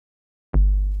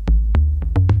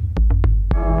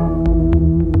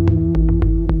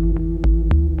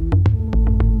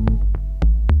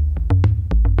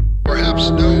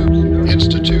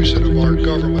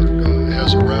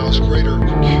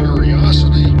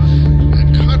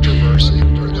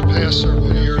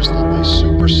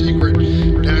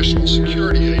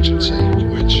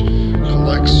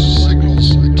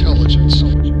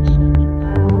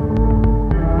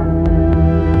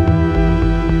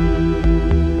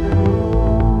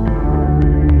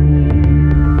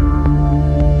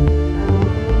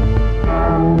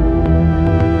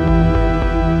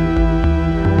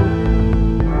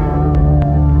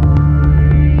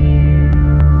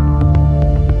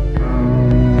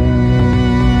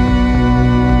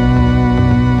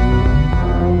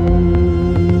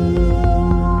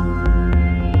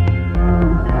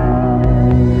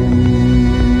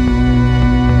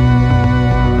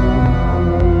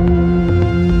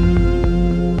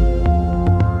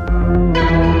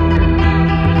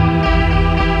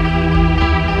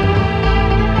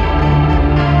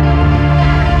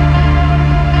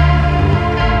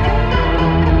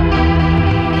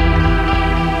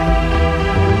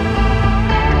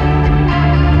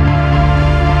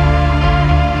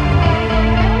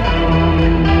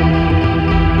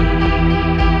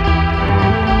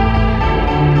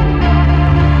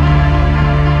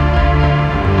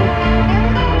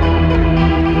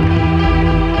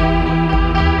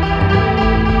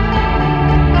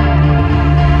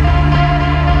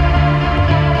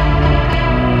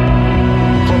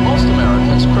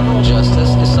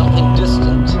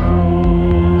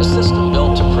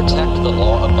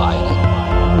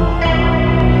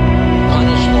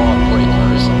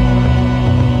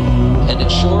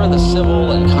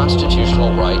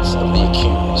constitutional rights of the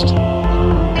accused.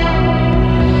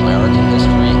 American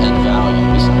history and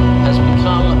values has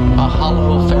become a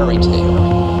hollow fairy tale.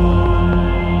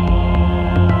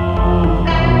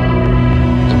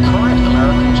 The current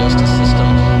American justice system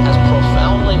has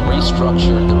profoundly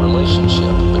restructured the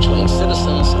relationship between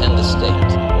citizens and the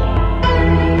state,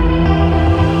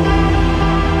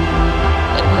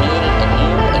 and created a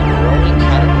new and growing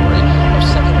category of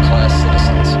second-class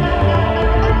citizens.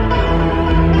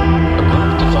 A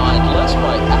group defined less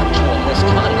by actual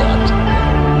misconduct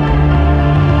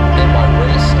than by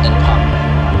race and poverty.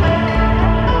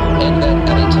 And that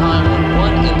at a time when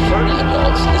 1 in 30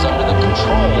 adults is under the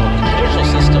control of the judicial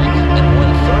system and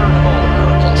 1/3 of all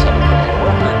Americans have a criminal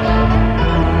record,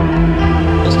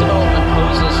 this development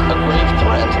poses a grave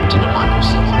threat to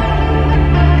democracy.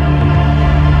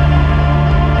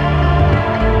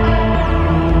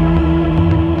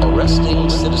 Arresting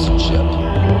citizenship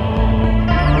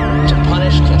to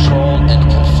punish, control, and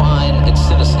confine its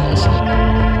citizens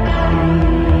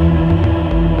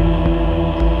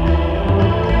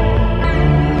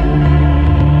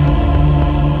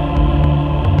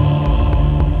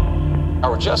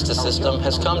Our justice system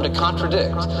has come to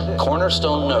contradict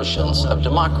cornerstone notions of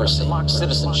democracy,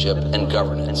 citizenship, and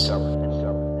governance.